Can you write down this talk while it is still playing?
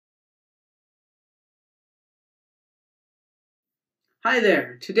Hi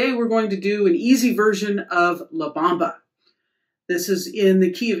there. Today we're going to do an easy version of La Bamba. This is in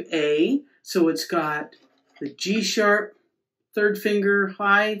the key of A, so it's got the G sharp third finger,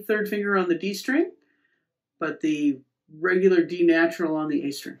 high third finger on the D string, but the regular D natural on the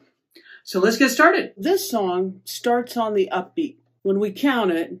A string. So let's get started. This song starts on the upbeat. When we count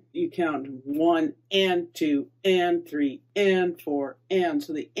it, you count 1 and 2 and 3 and 4 and.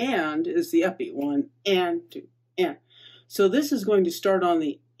 So the and is the upbeat. 1 and 2 and. So this is going to start on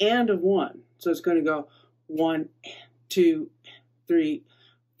the and of 1. So it's going to go 1 and 2 and 3,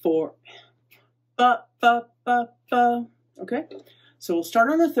 4, ba, ba, ba, ba. Okay? So we'll start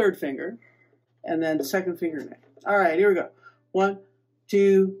on the third finger and then the second finger next. All right, here we go. 1,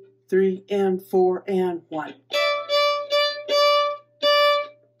 2, 3, and 4, and 1.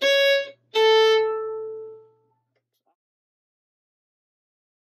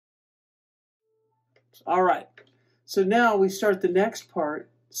 All right. So now we start the next part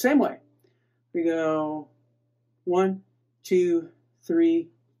same way. We go 1, 2, 3,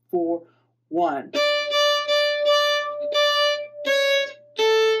 4, 1.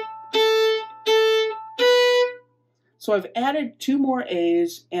 So I've added 2 more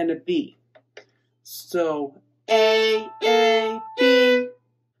A's and a B. So A, B,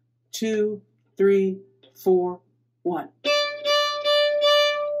 2, 3, 4, 1.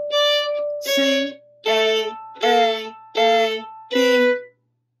 C, A, B.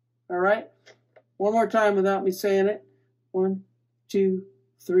 All right. One more time without me saying it. 1, 2,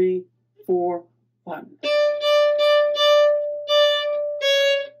 3, 4, 1.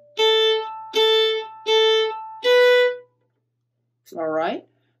 All right.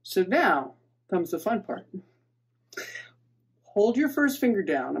 So now comes the fun part. Hold your first finger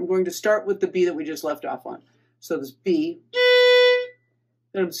down. I'm going to start with the B that we just left off on. So this B.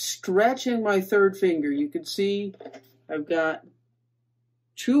 And I'm stretching my third finger. You can see I've got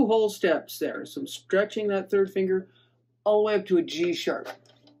 2 whole steps there. So I'm stretching that third finger all the way up to a G sharp.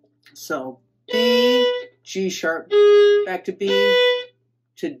 So B, G sharp, back to B,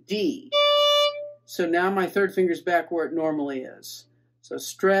 to D. So now my third finger's back where it normally is. So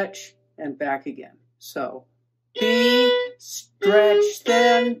stretch and back again. So B, stretch,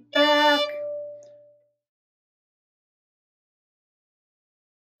 then back.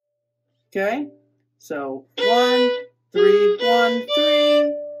 Okay, so 1, 3, 1,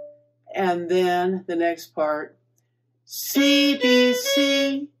 3, and then the next part, C, B,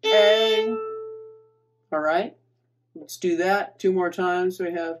 C, A. All right, let's do that 2 more times. So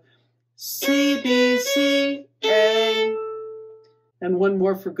we have C, B, C, A, and 1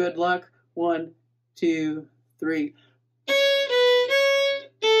 more for good luck. 1, 2, 3.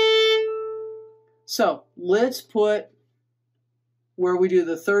 So let's put where we do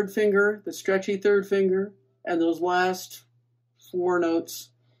the third finger, the stretchy third finger, and those last 4 notes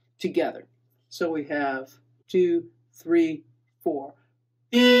together. So we have 2, 3, 4.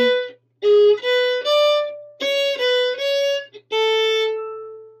 B.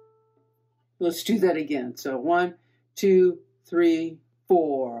 Let's do that again. So 1, 2, 3,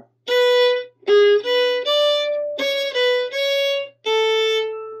 4.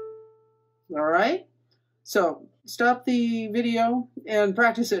 All right. So stop the video and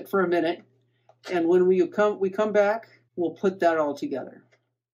practice it for a minute. And when we come back, we'll put that all together.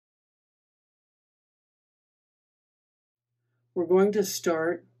 We're going to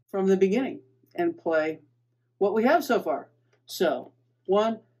start from the beginning and play what we have so far. So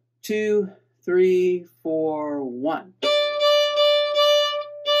 1, 2, 3, 4, 1.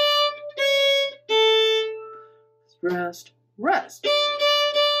 Rest, rest.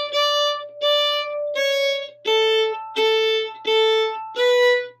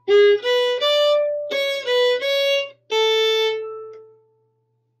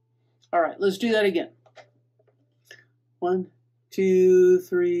 All right, let's do that again. 1, 2,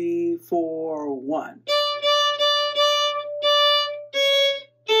 3, 4, 1.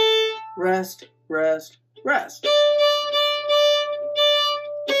 Rest, rest, rest.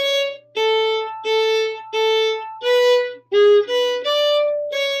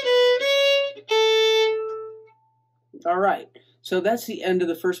 All right, so that's the end of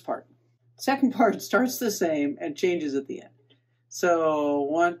the first part. Second part starts the same and changes at the end. So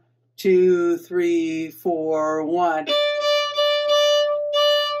 1, 2, 3, 4, 1.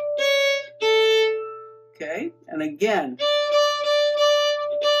 Okay, and again.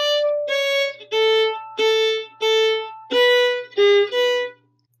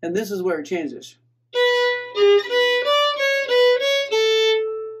 And this is where it changes.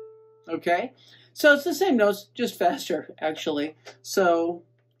 Okay, so it's the same notes, just faster, actually. So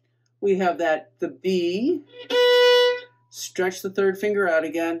we have that, the B, stretch the third finger out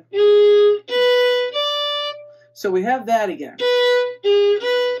again. So we have that again.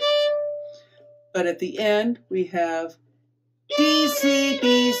 But at the end, we have D, C,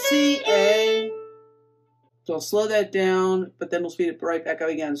 B, C, A. So I'll slow that down, but then we'll speed it right back up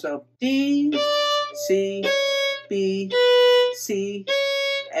again. So D, C, B, C,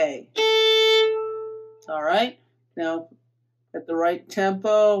 A. All right. Now at the right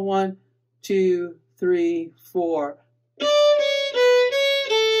tempo, 1, 2, 3, 4.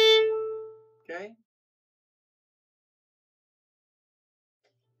 Okay.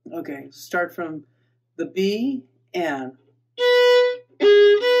 Okay, start from the B and.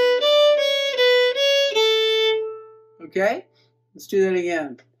 Okay, let's do that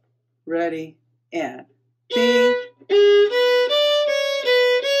again. Ready, and B.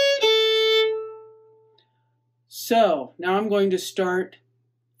 So now I'm going to start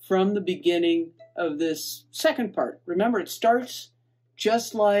from the beginning of this second part. Remember, it starts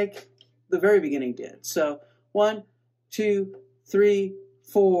just like the very beginning did. So 1, 2, 3,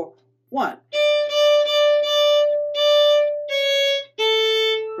 4, 1.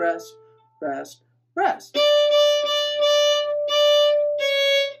 Rest, rest, rest.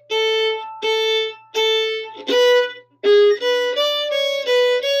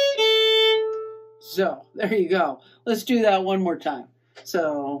 So there you go. Let's do that one more time.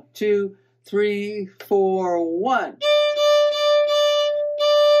 So 2, 3, 4, 1.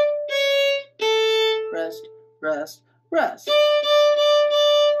 Rest, rest, rest.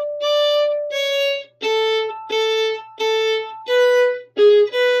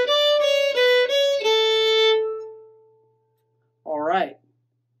 All right.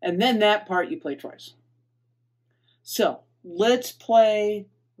 And then that part you play twice. So let's play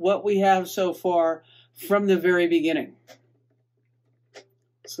what we have so far from the very beginning.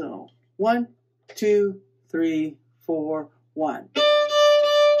 So 1, 2, 3, 4, 1.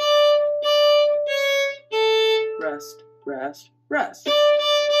 Rest, rest, rest.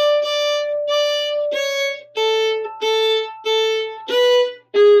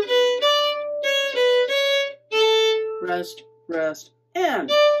 Rest, rest,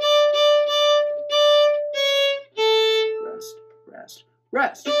 and rest, rest,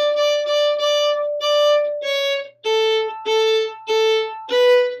 rest.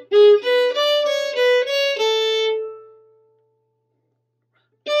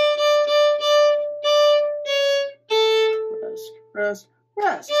 Rest,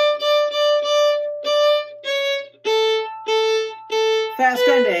 rest. Fast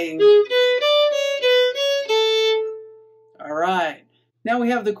ending. All right. Now we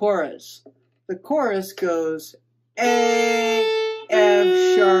have the chorus. The chorus goes A,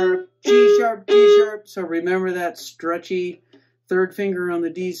 F sharp, G sharp, D sharp. So remember that stretchy third finger on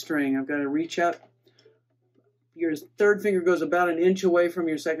the D string. I've got to reach up. Your third finger goes about an inch away from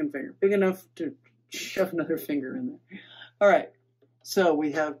your second finger. Big enough to shove another finger in there. All right. So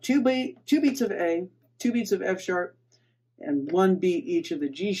we have two beats of A, 2 beats of F sharp, and 1 beat each of the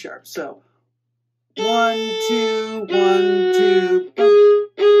G sharp. So 1, 2, 1, 2,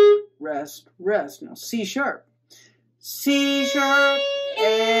 rest, rest. Now C sharp. C sharp,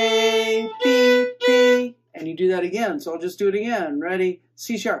 A, B, B. And you do that again. So I'll just do it again. Ready?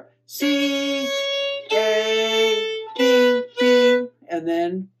 C sharp. C, A, B, B. And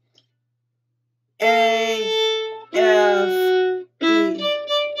then A, F, E.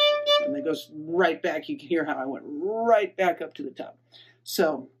 And it goes right back. You can hear how I went right back up to the top.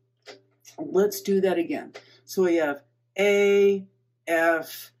 So let's do that again. So we have A,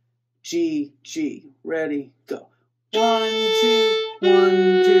 F, G, G. Ready, go. 1, 2,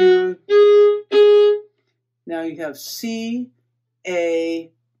 1, 2. Now you have C,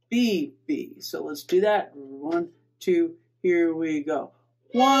 A, B, B. So let's do that. 1, 2, here we go.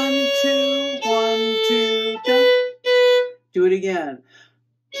 1, 2, 1, 2, go. Do it again.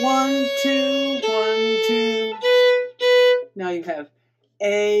 1, 2, 1, 2. Now you have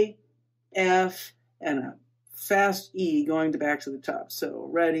A, F, and a fast E going back to the top. So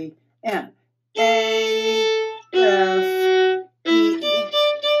ready, and A, F, E.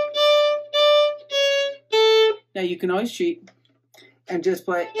 Now you can always cheat and just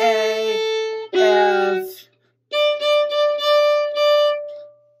play A, F.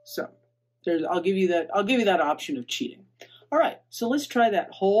 So I'll give you that option of cheating. All right, so let's try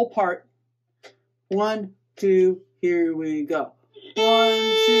that whole part. 1, 2, here we go. 1,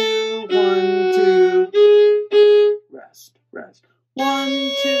 2, 1, 2. Rest, rest.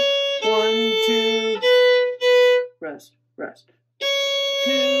 1, 2, 1, 2. Rest, rest.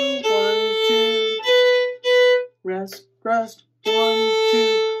 2, 1, 2. Rest, rest. 1,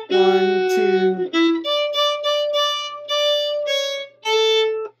 2, 1, 2.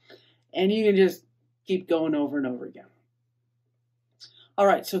 can just keep going over and over again. All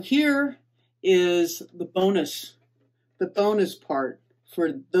right, so here is the bonus part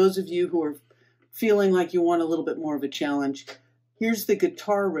for those of you who are feeling like you want a little bit more of a challenge. Here's the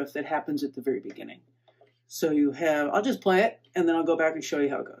guitar riff that happens at the very beginning. So you have, I'll just play it, and then I'll go back and show you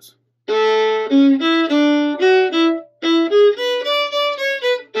how it goes.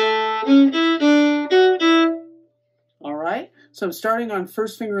 All right, so I'm starting on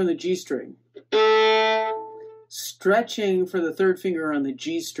first finger on the G string, stretching for the third finger on the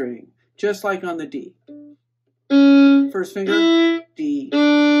G string, just like on the D. First finger, D,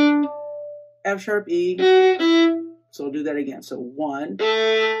 F sharp, E. So I'll do that again. So 1,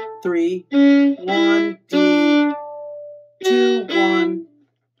 3, 1, D, 2, 1.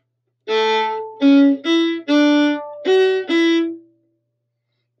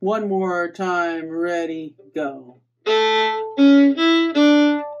 One more time, ready, go.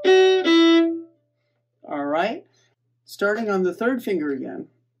 All right, starting on the third finger again,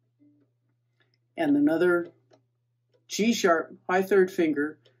 and another G sharp, high third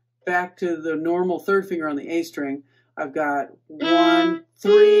finger, back to the normal third finger on the A string. I've got 1,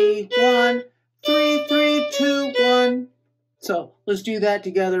 3, 1, 3, 3, 2, 1. So let's do that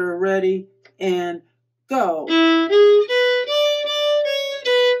together. Ready, and go.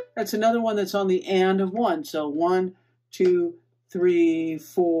 That's another one that's on the and of 1. So 1, 2, 3,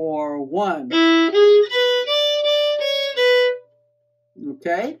 4, 1.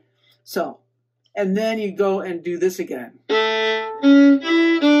 Okay? So, and then you go and do this again.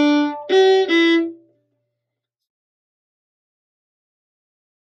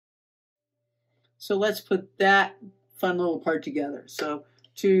 So let's put that fun little part together. So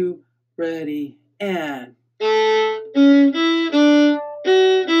 2, ready, and.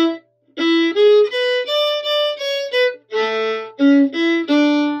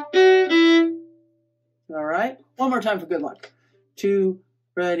 All right, one more time for good luck. 2,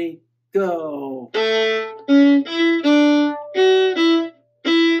 ready, go.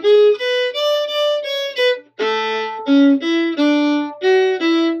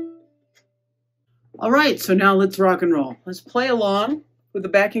 All right, so now let's rock and roll. Let's play along with the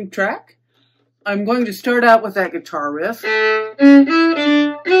backing track. I'm going to start out with that guitar riff.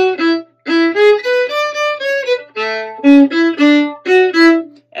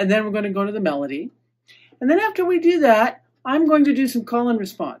 And then we're going to go to the melody. And then after we do that, I'm going to do some call and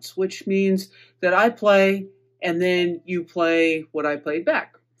response, which means that I play and then you play what I played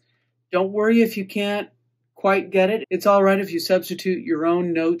back. Don't worry if you can't quite get it. It's all right if you substitute your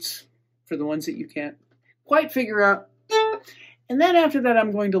own notes for the ones that you can't quite figure out. And then after that,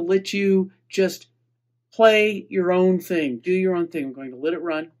 I'm going to let you just play your own thing. Do your own thing. I'm going to let it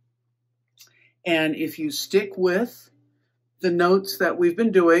run. And if you stick with the notes that we've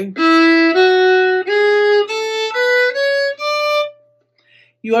been doing,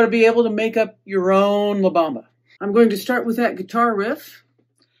 you ought to be able to make up your own La Bamba. I'm going to start with that guitar riff,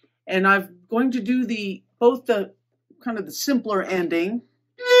 and I'm going to do both the kind of the simpler ending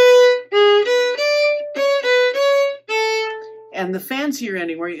and the fancier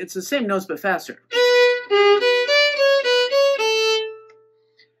ending where it's the same notes but faster.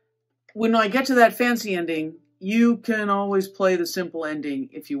 When I get to that fancy ending, you can always play the simple ending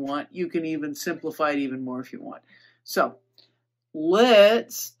if you want. You can even simplify it even more if you want. So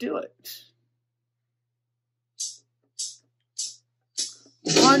let's do it.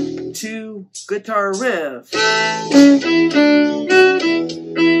 1, 2, guitar riff.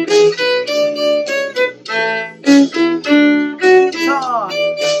 Song.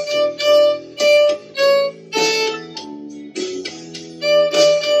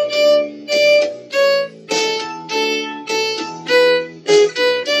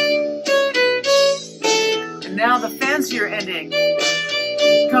 And now the fancier ending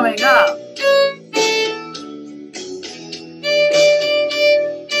coming up.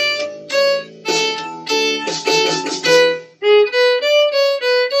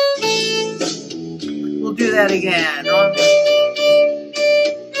 We'll do that again.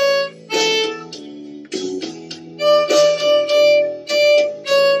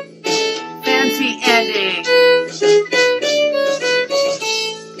 Fancy ending.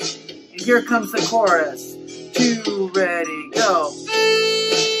 And here comes the chorus. 2, ready, go.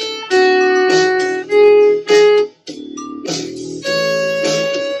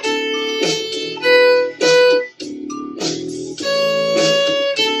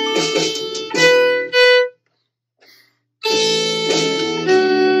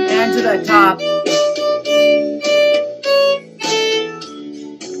 And to the top.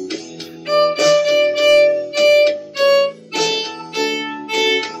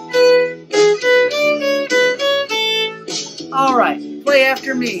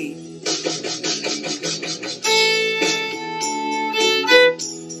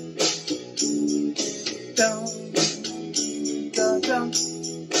 dum, da, dum.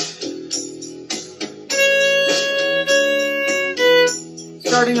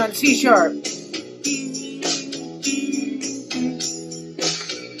 Starting on C sharp.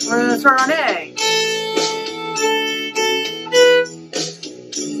 We're going to start on A.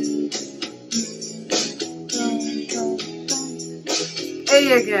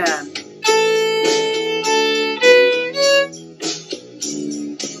 A again.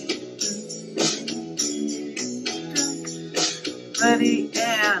 Ready,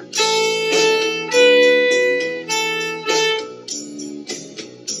 and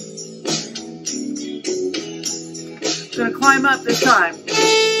gonna climb up this time.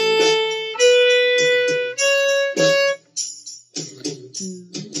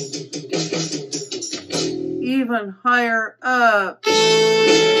 Even higher up.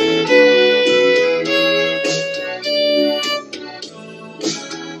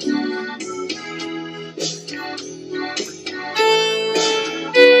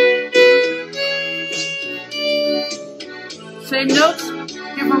 Same notes,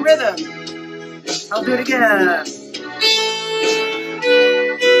 different rhythm. I'll do it again.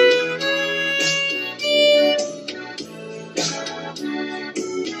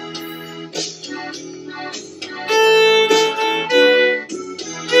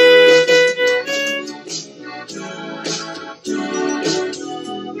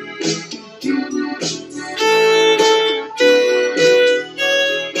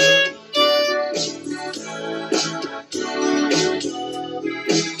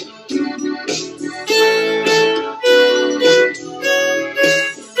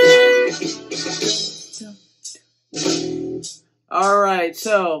 Alright,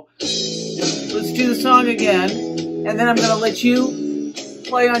 so let's do the song again, and then I'm going to let you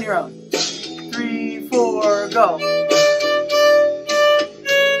play on your own. 3, 4, go.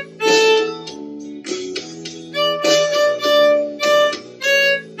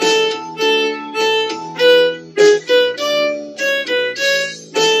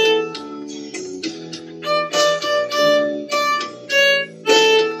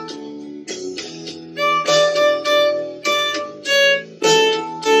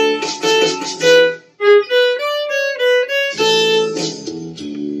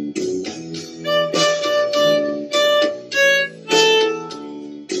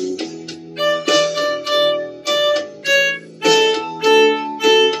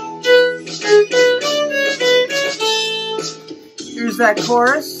 Here's that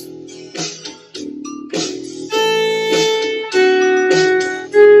chorus.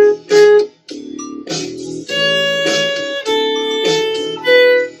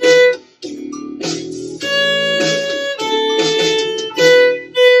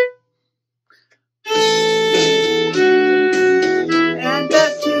 And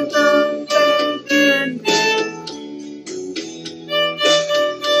back to the beginning.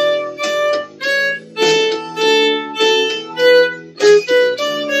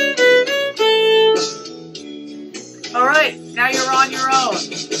 All right, now you're on your own.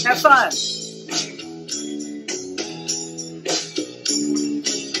 Have fun.